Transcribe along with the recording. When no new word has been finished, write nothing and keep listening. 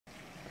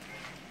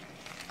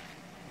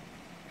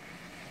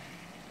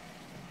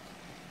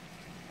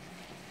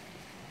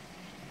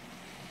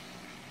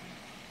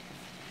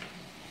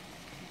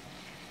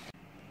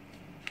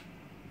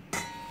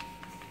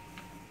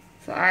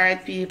So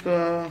alright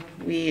people,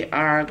 we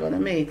are gonna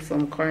make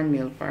some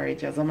cornmeal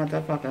porridge. As a matter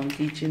of fact, I'm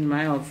teaching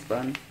my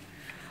husband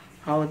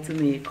how to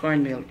make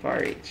cornmeal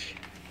porridge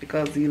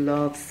because he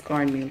loves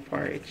cornmeal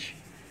porridge.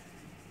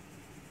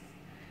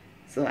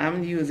 So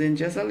I'm using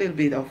just a little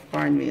bit of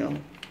cornmeal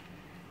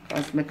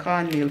because my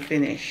cornmeal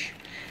finish.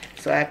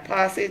 So I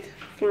pass it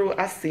through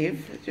a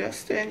sieve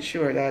just to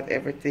ensure that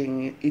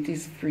everything it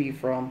is free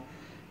from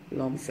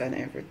lumps and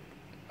every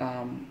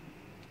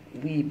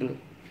weevil,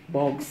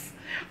 bugs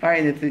or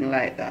anything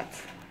like that.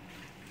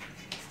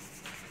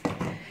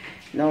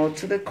 Now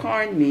to the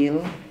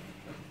cornmeal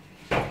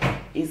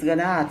is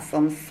gonna add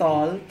some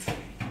salt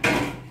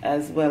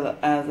as well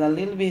as a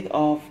little bit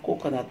of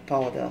coconut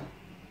powder.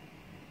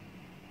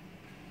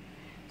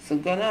 So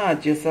gonna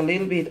add just a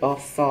little bit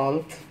of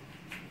salt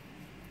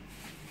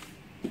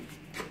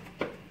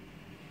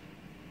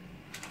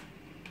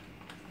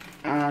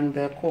and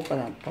the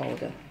coconut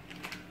powder,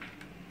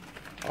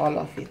 all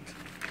of it.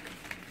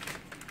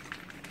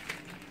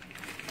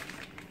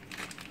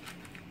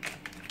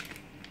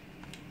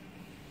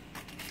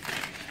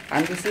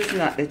 And this is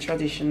not the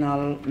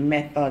traditional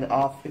method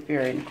of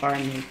preparing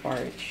cornmeal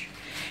porridge.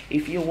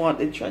 If you want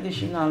the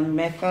traditional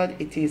method,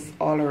 it is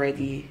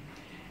already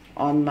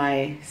on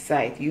my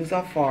site. Use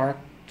a fork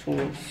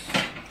to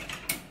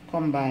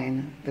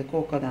combine the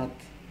coconut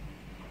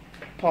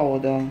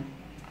powder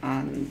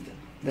and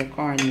the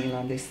cornmeal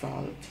and the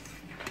salt.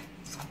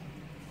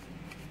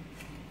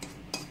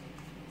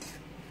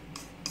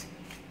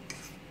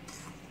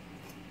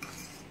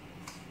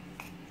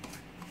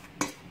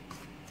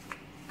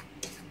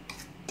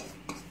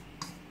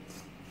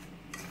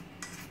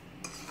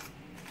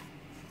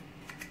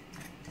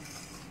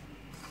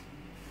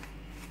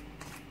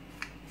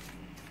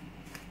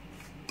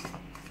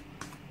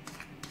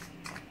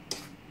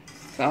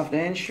 So I have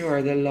to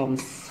ensure the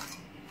lumps,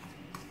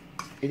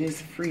 it is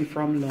free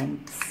from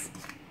lumps.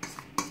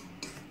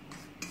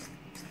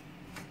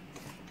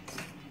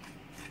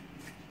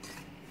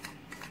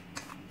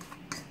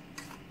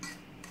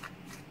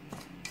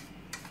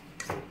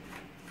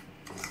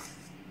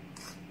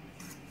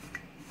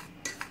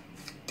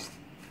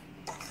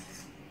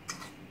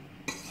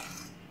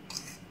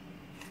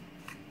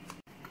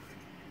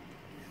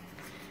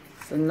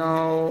 So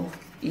now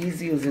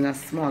he's using a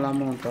small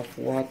amount of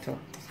water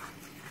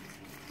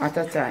at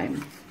a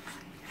time.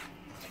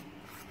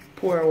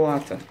 Pour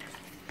water.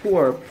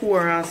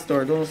 Pour and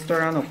stir. Don't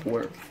stir and not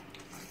pour.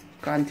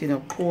 Continue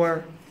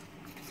pour.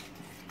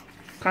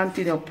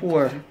 Continue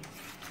pour.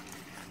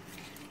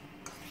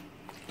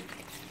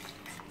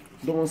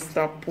 Don't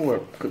stop pour.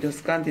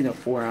 Just continue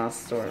pour and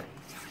stir.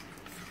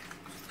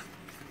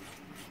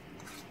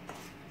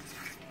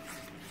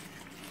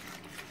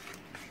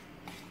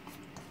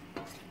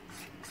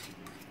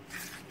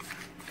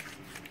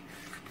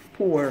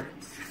 Pour.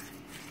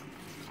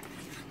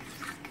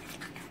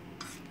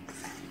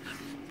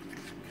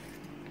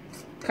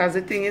 Because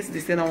the thing is,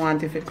 this you don't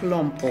want it to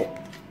clump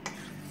up.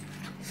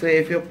 So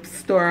if you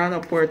store and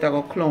up pour it,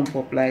 will clump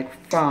up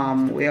like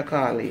farm, what you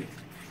call it?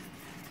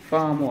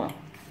 Farm what?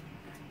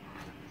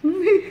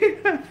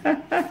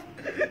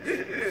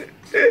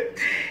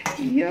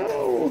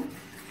 Yo.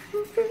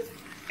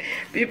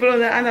 People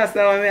don't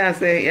understand what I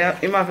say.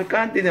 You have to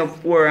continue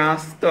pour and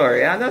store.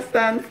 You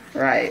understand?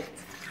 Right.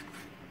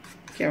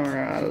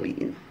 Camera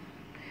lean.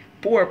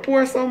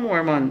 Pour some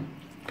more, man.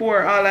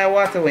 Pour all that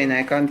water in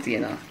a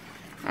container.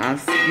 And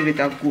give it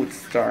a good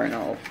stir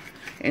now.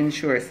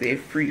 Ensure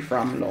it's free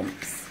from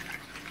lumps.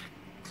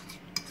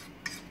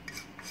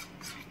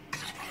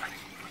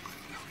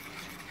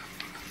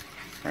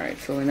 Alright,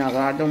 so we're not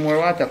going to add no more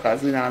water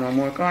because we don't have no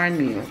more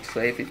cornmeal.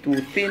 So if it's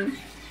too thin,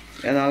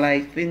 you don't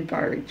like thin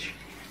porridge.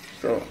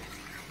 So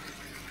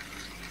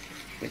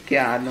we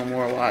can't add no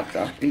more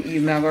water. We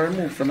even have to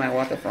remove some of my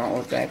water from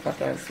outside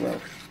pot as well.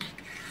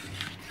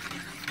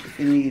 If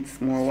it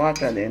needs more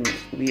water, then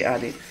we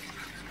add it.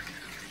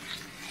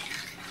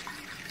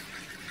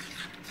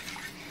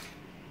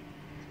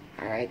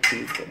 Alright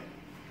people,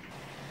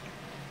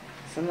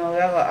 so now we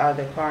have to add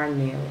the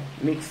cornmeal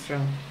mixture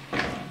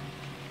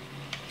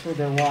to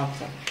the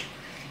water.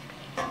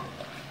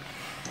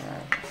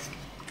 Alright.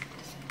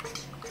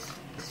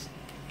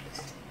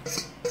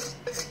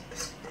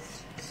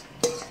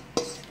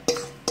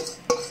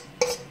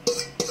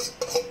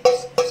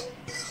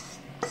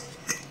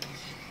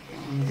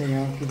 And then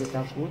I'll give it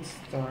a good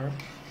stir.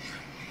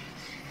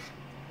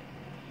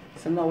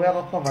 So now we have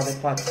to cover the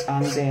pot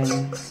and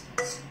then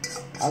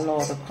allow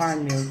the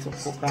cornmeal to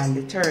cook and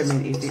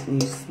determine if it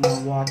needs more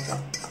water.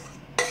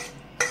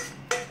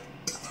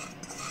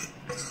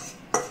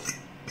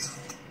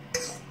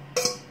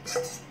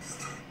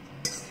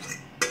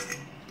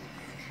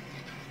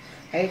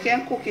 And you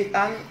can cook it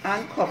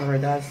and cover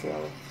it as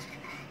well.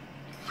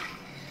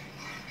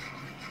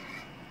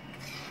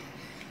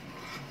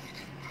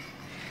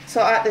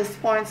 So at this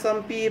point,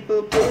 some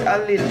people put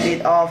a little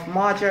bit of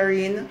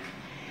margarine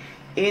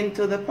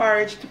into the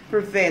porridge to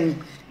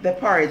prevent the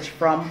porridge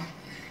from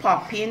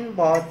popping,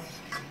 but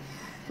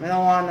I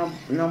don't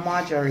want no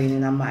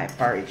margarine in my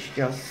porridge.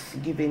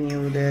 Just giving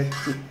you the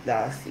tip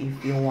that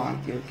if you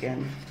want, you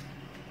can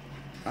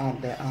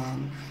add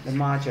the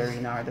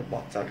margarine or the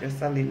butter,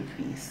 just a little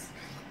piece.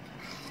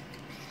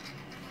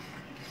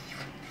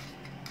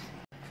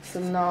 So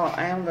now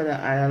I am gonna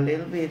add a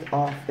little bit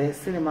of the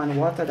cinnamon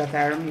water that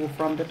I removed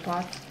from the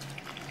pot,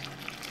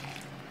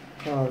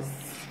 because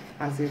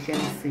as you can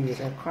see,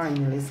 the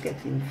cornmeal is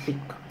getting thick.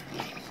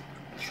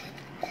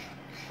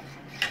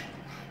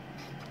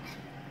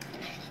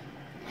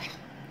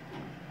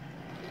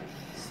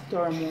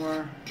 Stir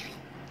more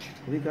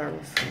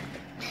vigorously.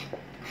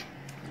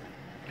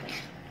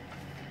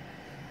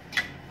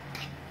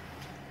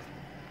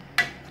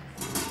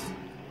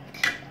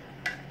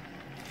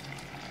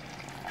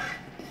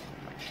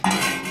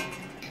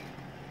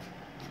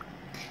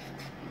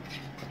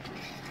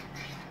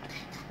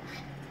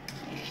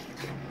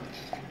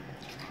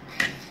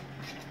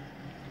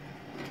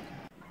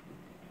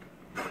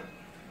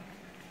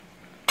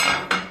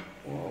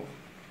 Wow.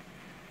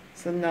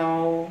 So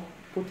now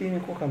put in the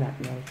coconut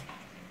milk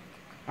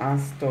and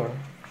stir.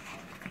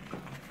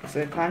 So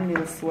the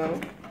cornmeal swell.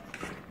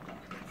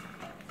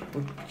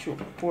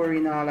 Pour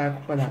in all our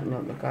coconut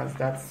milk because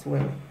that's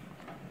swell.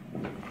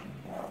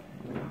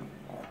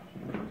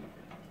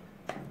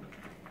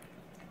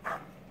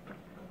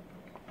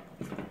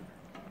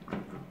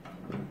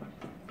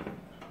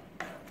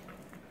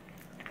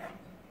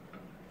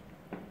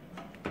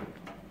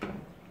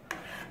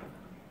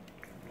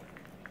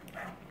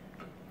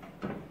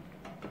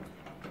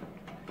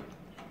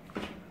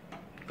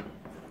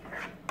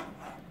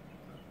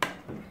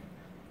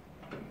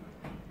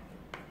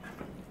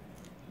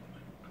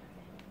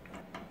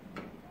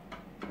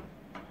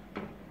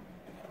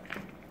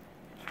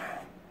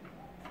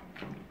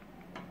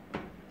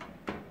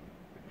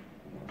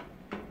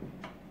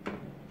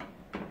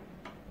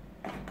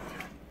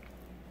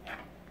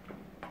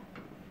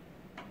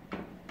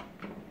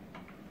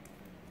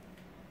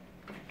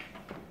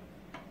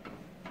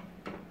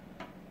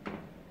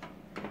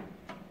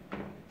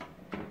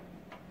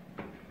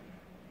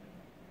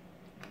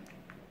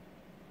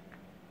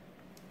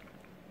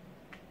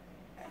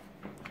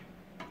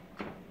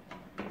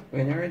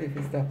 When you're ready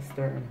to stop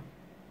stirring.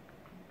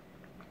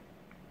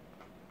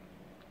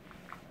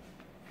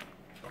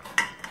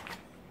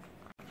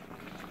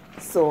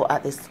 So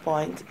at this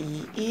point,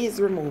 he is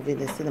removing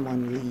the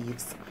cinnamon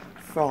leaves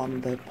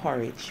from the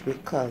porridge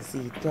because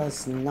he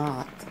does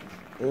not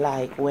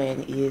like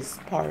when his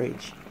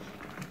porridge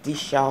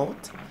dish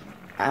out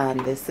and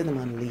the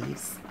cinnamon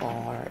leaves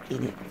are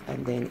in it,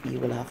 and then he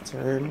will have to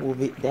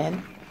remove it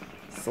then.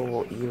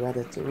 So he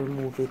rather to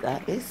remove it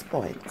at this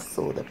point.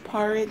 So the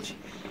porridge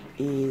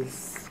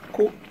is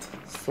cooked,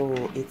 so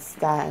it's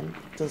time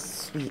to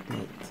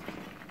sweeten it.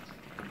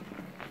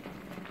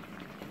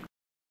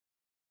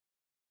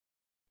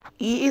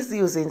 He is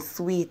using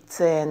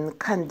sweetened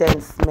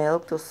condensed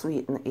milk to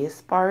sweeten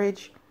his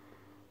porridge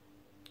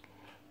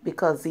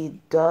because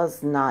he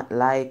does not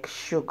like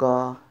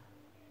sugar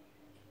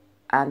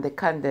and the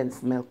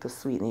condensed milk to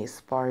sweeten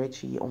his porridge.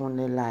 He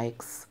only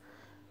likes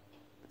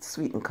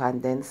sweetened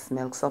condensed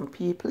milk. Some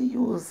people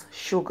use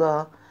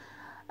sugar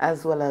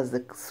as well as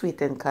the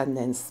sweetened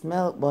condensed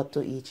milk, but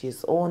to each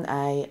his own.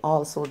 I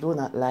also do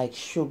not like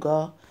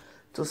sugar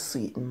to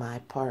sweeten my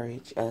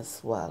porridge as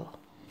well.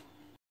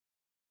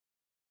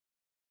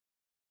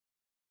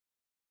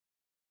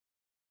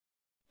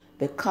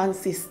 The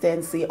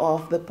consistency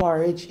of the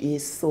porridge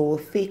is so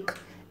thick,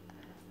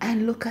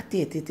 and look at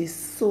it, it is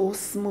so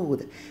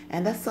smooth,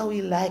 and that's how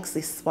he likes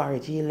this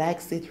porridge. He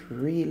likes it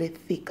really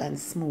thick and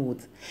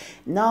smooth.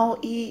 Now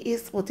he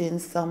is putting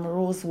some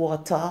rose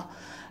water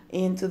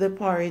into the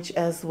porridge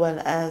as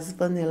well as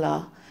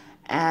vanilla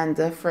and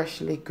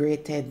freshly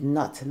grated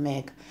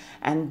nutmeg,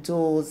 and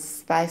those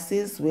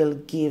spices will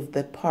give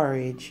the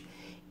porridge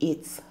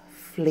its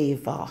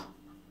flavor.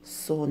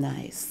 So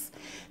nice.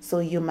 So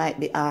you might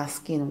be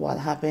asking what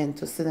happened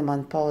to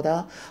cinnamon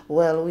powder.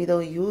 Well, we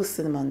don't use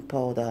cinnamon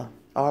powder,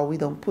 or we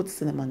don't put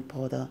cinnamon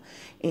powder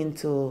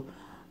into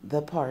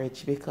the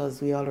porridge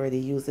because we already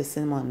use the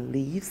cinnamon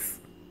leaves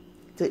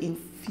to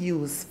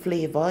infuse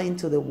flavor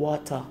into the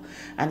water,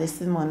 and the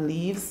cinnamon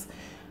leaves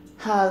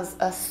has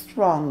a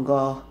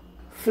stronger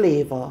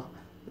flavor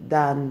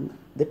than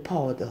the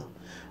powder.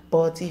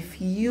 But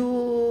if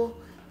you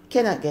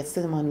cannot get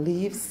cinnamon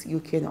leaves, you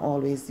can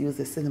always use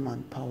the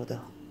cinnamon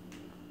powder.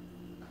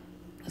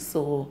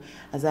 So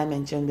as I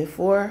mentioned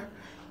before,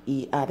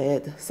 he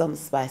added some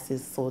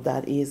spices, so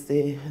that is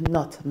the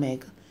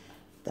nutmeg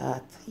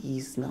that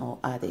he's now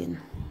adding.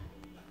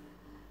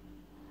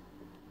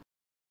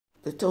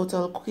 The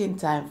total cooking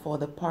time for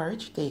the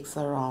porridge takes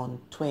around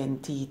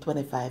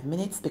 20-25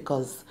 minutes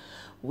because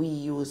we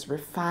use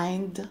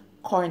refined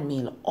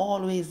cornmeal.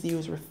 Always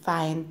use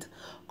refined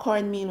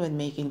cornmeal when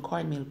making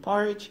cornmeal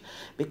porridge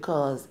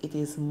because it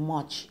is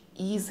much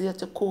easier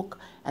to cook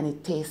and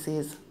it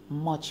tastes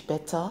much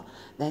better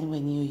than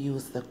when you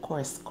use the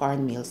coarse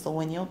cornmeal. So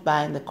when you're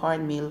buying the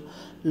cornmeal,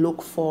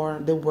 look for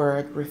the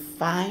word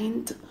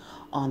refined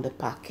on the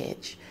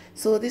package.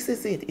 So this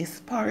is it. Its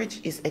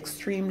porridge is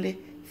extremely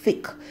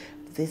thick.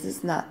 This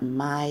is not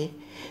my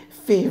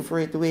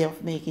favorite way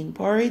of making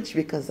porridge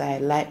because I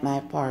like my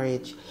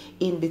porridge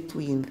in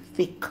between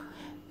thick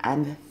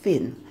and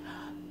thin.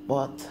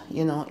 But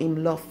you know,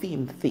 him love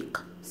him thick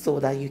so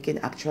that you can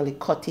actually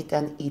cut it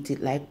and eat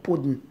it like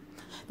pudding.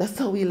 That's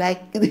how we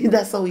like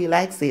that's how he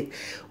likes it.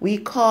 We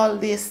call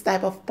this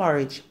type of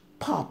porridge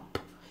pop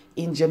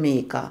in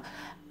Jamaica,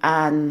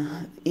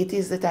 and it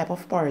is the type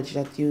of porridge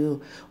that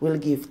you will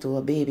give to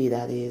a baby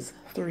that is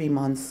 3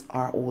 months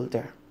or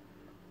older.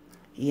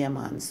 Yeah,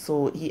 man.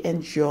 So he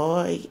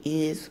enjoy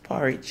his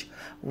porridge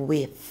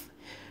with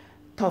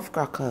tough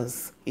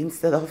crackers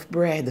instead of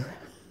bread.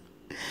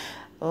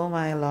 Oh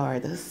my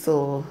Lord.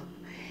 So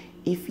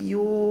if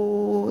you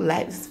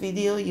like this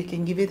video, you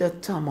can give it a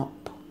thumb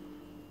up.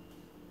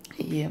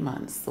 Yeah,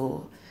 man.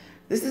 So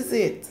this is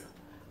it.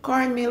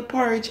 Cornmeal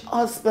porridge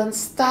husband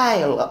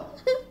style.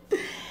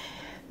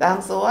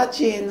 Thanks for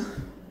watching.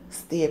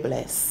 Stay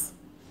blessed.